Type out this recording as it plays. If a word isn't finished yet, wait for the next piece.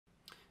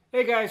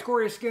Hey guys,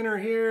 Corey Skinner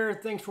here.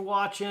 Thanks for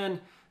watching.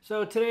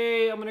 So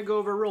today I'm going to go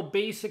over a real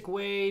basic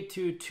way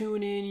to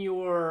tune in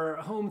your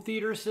home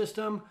theater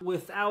system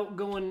without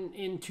going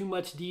in too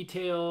much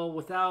detail,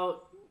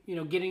 without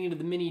getting into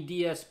the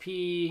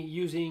miniDSP,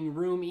 using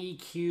room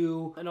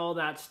EQ and all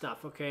that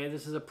stuff. Okay,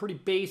 this is a pretty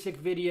basic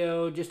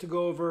video just to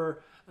go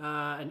over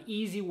an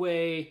easy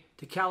way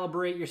to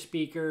calibrate your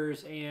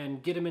speakers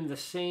and get them in the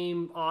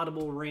same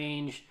audible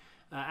range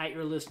at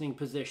your listening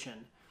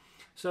position.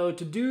 So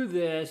to do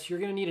this, you're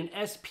going to need an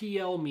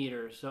SPL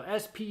meter. So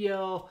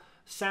SPL,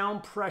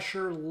 sound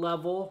pressure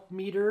level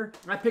meter.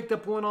 I picked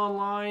up one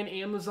online,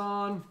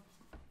 Amazon,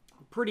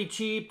 pretty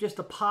cheap, just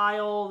a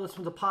pile. This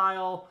one's a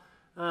pile,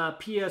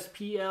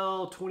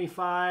 PSPL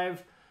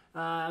 25. The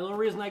only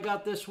reason I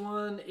got this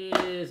one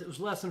is it was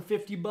less than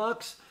 50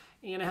 bucks.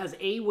 And it has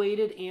A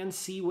weighted and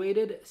C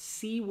weighted.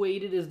 C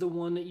weighted is the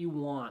one that you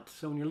want.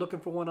 So when you're looking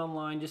for one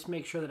online, just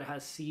make sure that it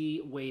has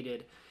C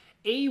weighted.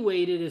 A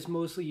weighted is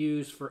mostly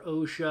used for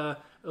OSHA.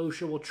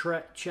 OSHA will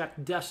check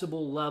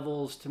decibel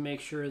levels to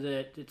make sure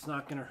that it's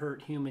not going to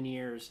hurt human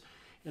ears.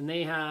 And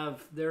they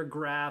have their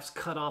graphs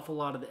cut off a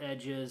lot of the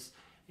edges,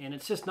 and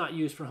it's just not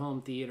used for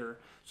home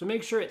theater. So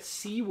make sure it's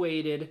C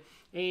weighted.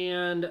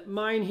 And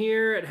mine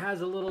here, it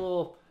has a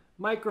little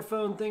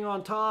microphone thing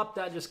on top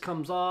that just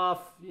comes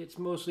off. It's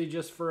mostly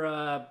just for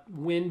a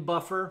wind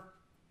buffer.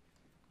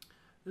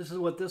 This is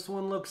what this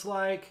one looks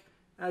like.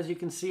 As you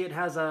can see, it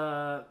has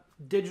a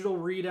digital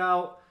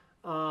readout,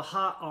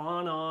 hot,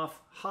 on, off,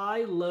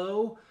 high,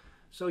 low.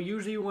 So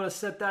usually you want to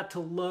set that to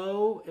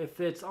low. If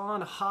it's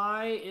on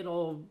high,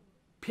 it'll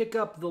pick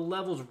up the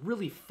levels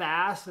really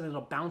fast and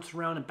it'll bounce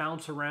around and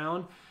bounce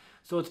around.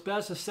 So it's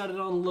best to set it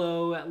on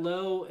low. At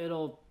low,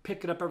 it'll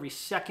pick it up every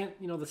second,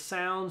 the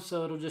sound.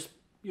 So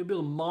you'll be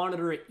able to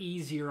monitor it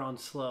easier on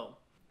slow.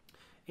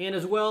 And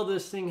as well,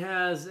 this thing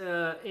has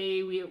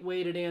A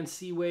weighted and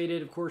C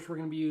weighted. Of course, we're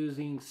going to be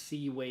using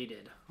C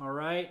weighted. All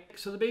right.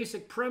 So the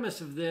basic premise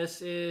of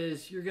this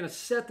is you're going to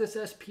set this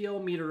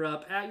SPL meter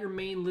up at your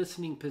main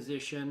listening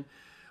position,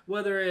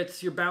 whether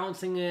it's you're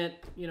balancing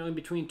it, in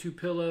between two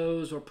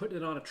pillows or putting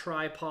it on a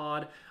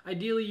tripod.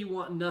 Ideally, you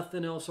want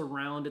nothing else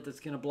around it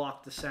that's going to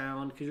block the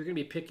sound because you're going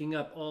to be picking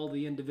up all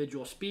the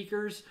individual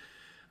speakers.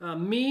 I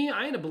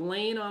end up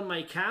laying on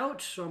my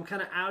couch, so I'm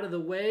kind of out of the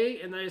way,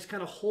 and I just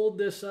kind of hold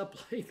this up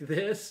like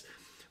this,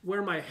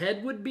 where my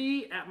head would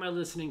be at my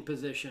listening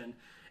position.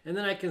 And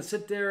then I can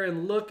sit there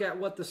and look at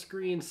what the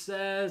screen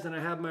says, and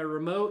I have my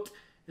remote,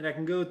 and I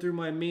can go through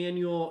my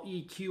manual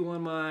EQ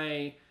on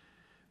my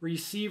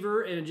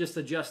receiver and just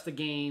adjust the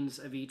gains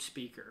of each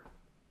speaker.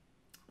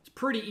 It's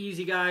pretty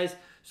easy, guys.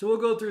 So we'll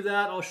go through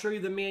that. I'll show you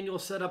the manual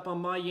setup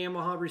on my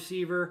Yamaha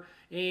receiver,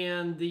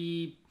 and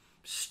the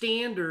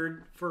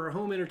standard for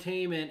home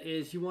entertainment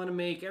is you want to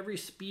make every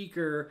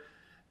speaker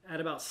at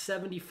about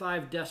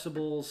 75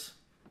 decibels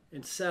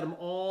and set them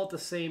all at the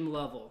same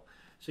level.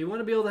 So you want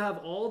to be able to have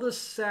all the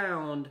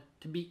sound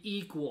to be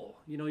equal.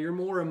 You're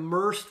more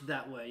immersed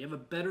that way. You have a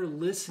better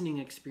listening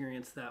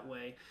experience that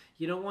way.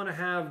 You don't want to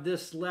have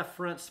this left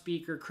front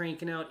speaker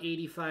cranking out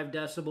 85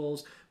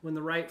 decibels when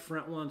the right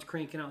front one's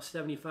cranking out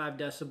 75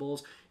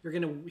 decibels. You're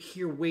going to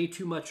hear way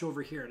too much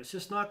over here. It's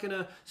just not going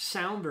to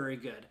sound very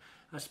good,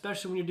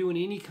 especially when you're doing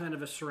any kind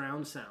of a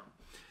surround sound.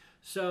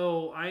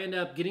 So I end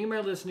up getting in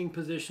my listening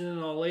position, and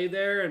I'll lay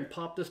there and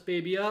pop this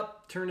baby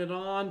up, turn it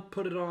on,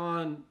 put it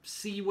on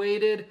C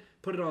weighted,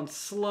 put it on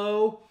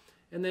slow,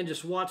 and then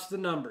just watch the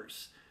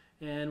numbers.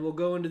 And we'll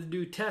go into the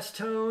do test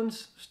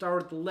tones,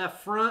 start at the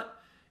left front.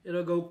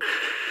 It'll go,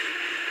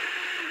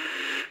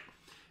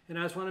 and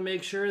I just want to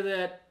make sure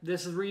that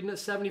this is reading at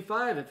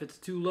 75. If it's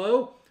too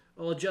low,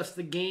 I'll adjust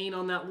the gain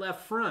on that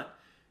left front.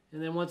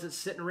 And then once it's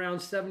sitting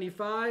around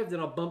 75, then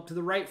I'll bump to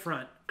the right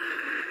front.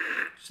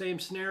 Same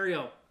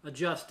scenario,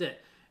 adjust it.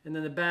 And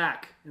then the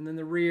back, and then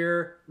the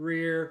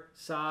rear,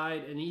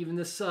 side, and even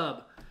the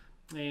sub,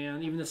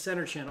 and even the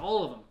center channel,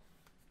 all of them.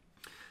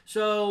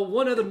 So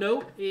one other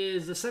note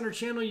is the center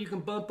channel, you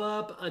can bump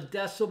up a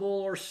decibel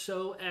or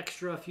so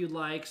extra if you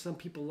like. Some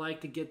people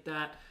like to get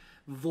that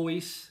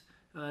voice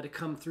to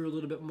come through a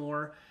little bit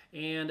more.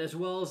 And as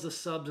well as the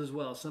subs as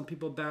well. Some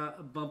people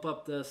bump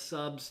up the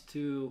subs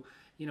to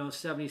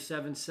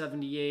 77,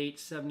 78,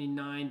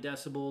 79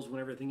 decibels when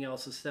everything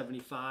else is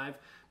 75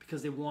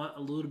 because they want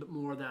a little bit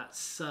more of that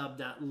sub,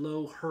 that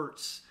low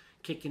hertz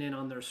kicking in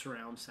on their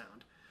surround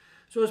sound.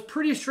 So it's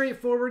pretty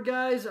straightforward,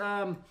 guys.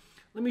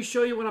 Let me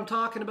show you what I'm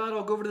talking about.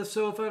 I'll go over to the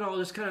sofa and I'll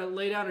just kind of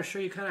lay down and show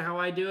you kind of how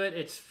I do it.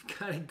 It's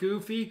kind of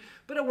goofy,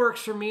 but it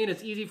works for me and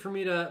it's easy for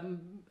me to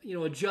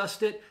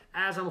adjust it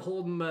as I'm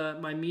holding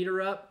my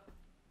meter up.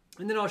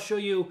 And then I'll show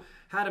you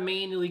how to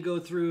manually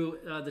go through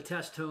the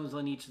test tones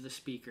on each of the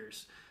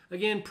speakers.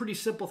 Again, pretty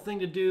simple thing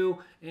to do,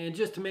 and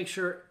just to make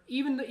sure,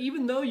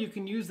 even though you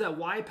can use that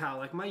Y-PAL,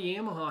 like my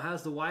Yamaha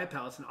has the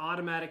Y-PAL, it's an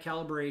automatic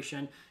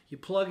calibration. You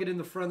plug it in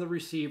the front of the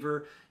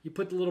receiver, you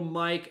put the little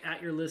mic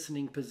at your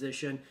listening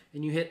position,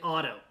 and you hit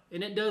auto,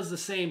 and it does the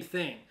same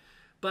thing.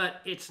 But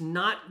it's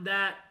not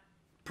that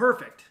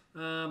perfect.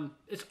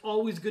 It's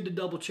always good to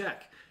double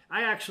check.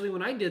 I actually,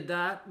 when I did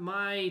that,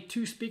 my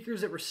two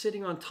speakers that were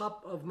sitting on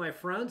top of my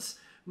fronts,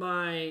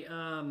 my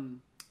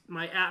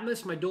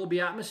Atmos, my Dolby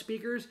Atmos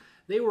speakers,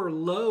 they were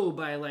low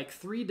by like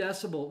 3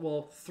 decibel,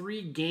 well,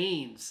 3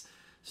 gains.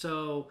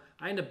 So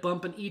I ended up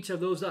bumping each of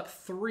those up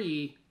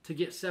 3 to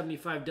get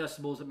 75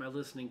 decibels at my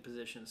listening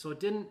position. So it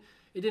didn't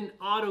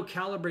auto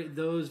calibrate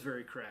those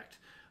very correct.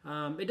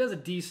 It does a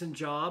decent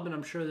job, and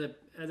I'm sure that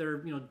other,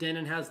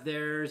 Denon has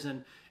theirs,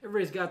 and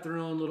everybody's got their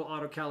own little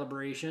auto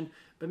calibration.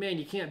 But man,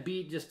 you can't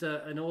beat just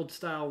an old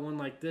style one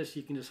like this.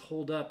 You can just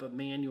hold up a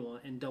manual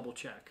and double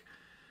check.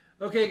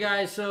 Okay,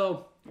 guys,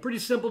 so pretty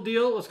simple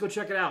deal. Let's go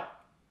check it out.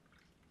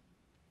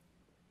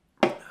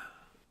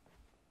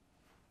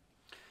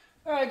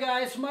 All right,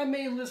 guys, so my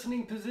main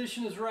listening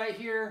position is right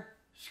here.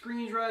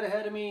 Screen's right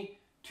ahead of me.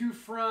 2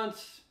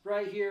 fronts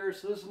right here.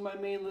 So this is my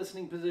main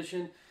listening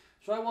position.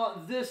 So I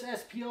want this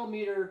SPL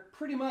meter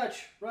pretty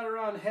much right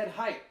around head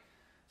height.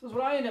 So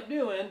what I end up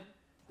doing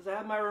is I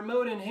have my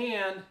remote in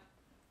hand.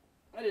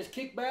 I just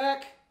kick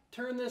back,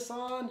 turn this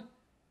on,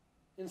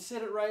 and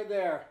sit it right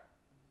there.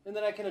 And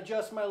then I can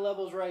adjust my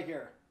levels right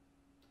here.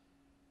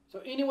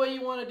 So any way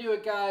you want to do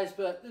it, guys,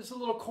 but this is a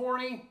little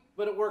corny,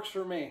 but it works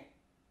for me.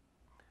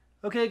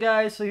 Okay,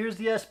 guys, so here's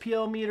the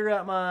SPL meter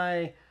at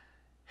my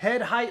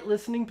head height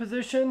listening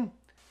position.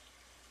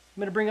 I'm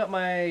going to bring up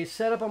my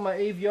setup on my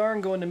AVR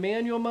and go into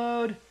manual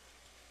mode.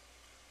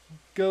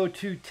 Go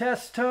to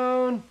test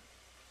tone,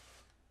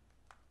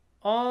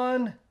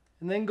 on,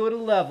 and then go to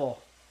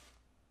level.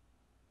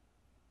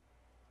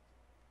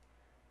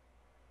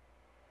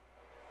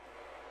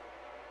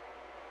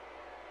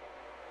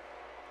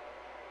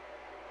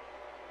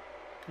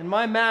 And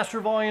my master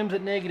volume's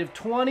at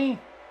 -20.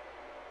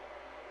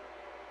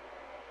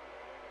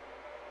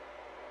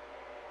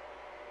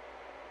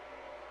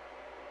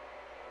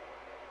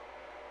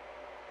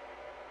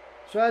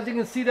 So as you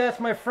can see, that's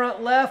my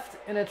front left,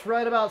 and it's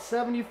right about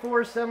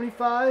 74,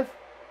 75.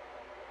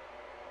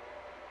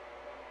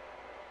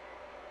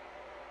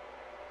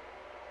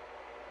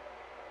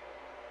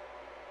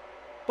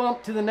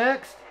 Bump to the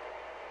next.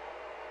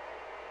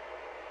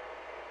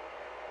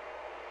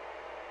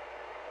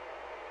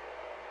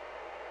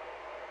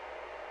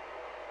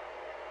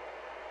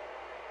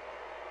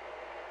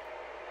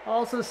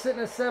 Also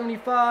sitting at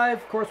 75.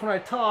 Of course, when I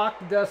talk,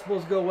 the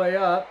decibels go way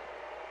up.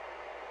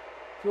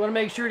 So you want to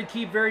make sure to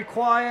keep very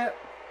quiet.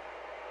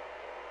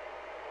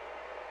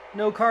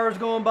 No cars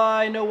going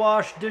by,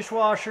 no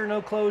dishwasher,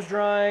 no clothes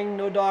drying,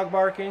 no dog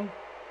barking.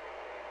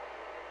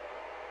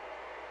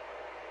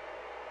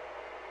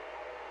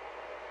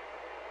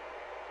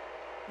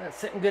 That's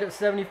sitting good at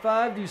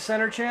 75. Do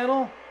center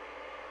channel.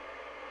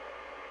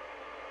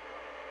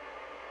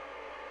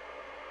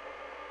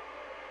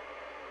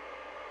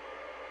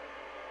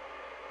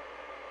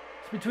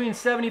 Between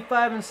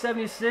 75 and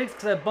 76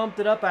 because I bumped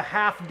it up a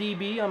half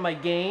dB on my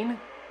gain.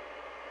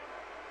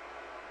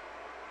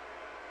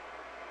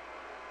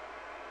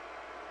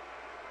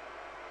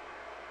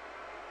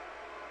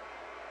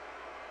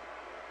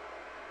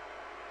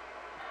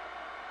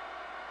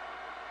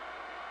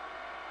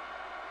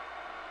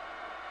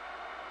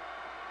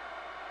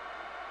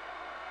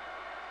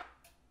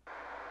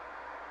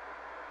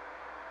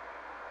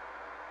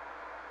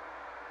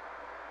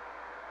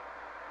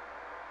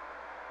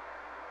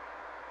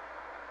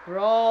 We're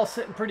all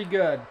sitting pretty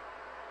good.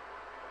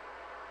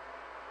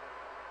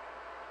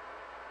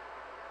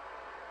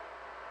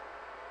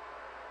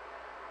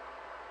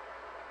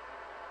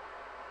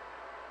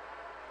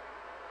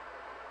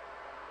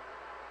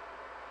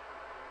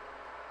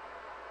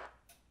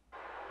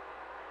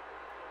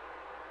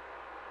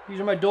 These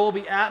are my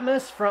Dolby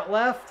Atmos, front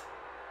left.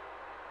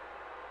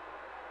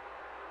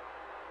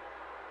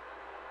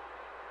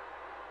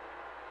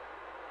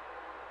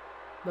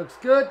 Looks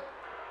good.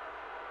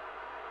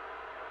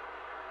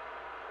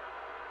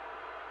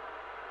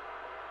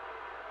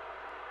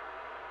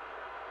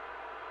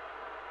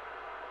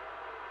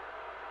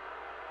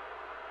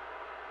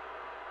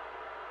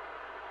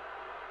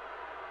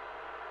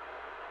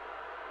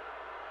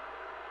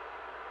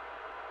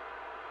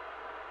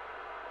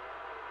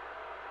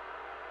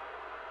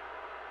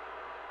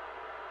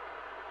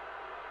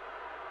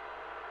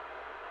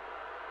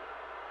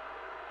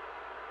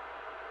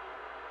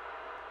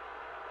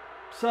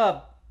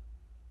 Sub.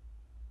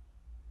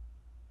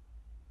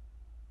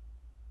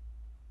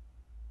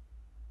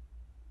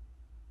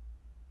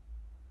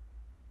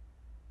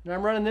 And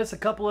I'm running this a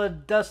couple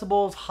of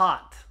decibels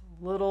hot,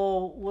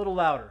 little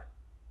louder.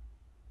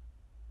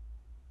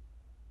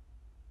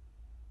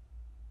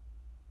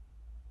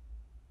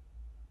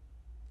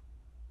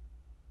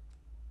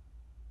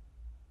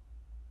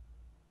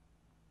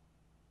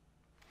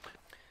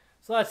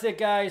 So that's it,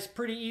 guys.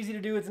 Pretty easy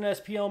to do with an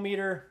SPL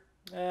meter.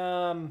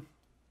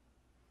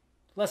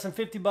 Less than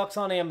 50 bucks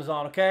on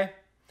Amazon, okay?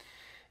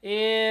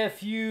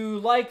 If you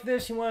like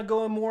this, you want to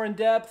go in more in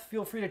depth,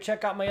 feel free to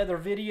check out my other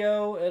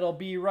video. It'll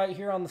be right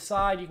here on the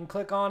side. You can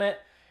click on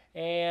it.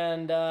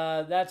 And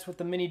that's with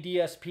the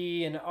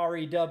miniDSP and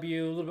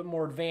REW, a little bit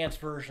more advanced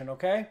version,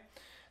 okay?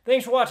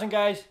 Thanks for watching,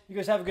 guys. You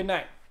guys have a good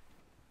night.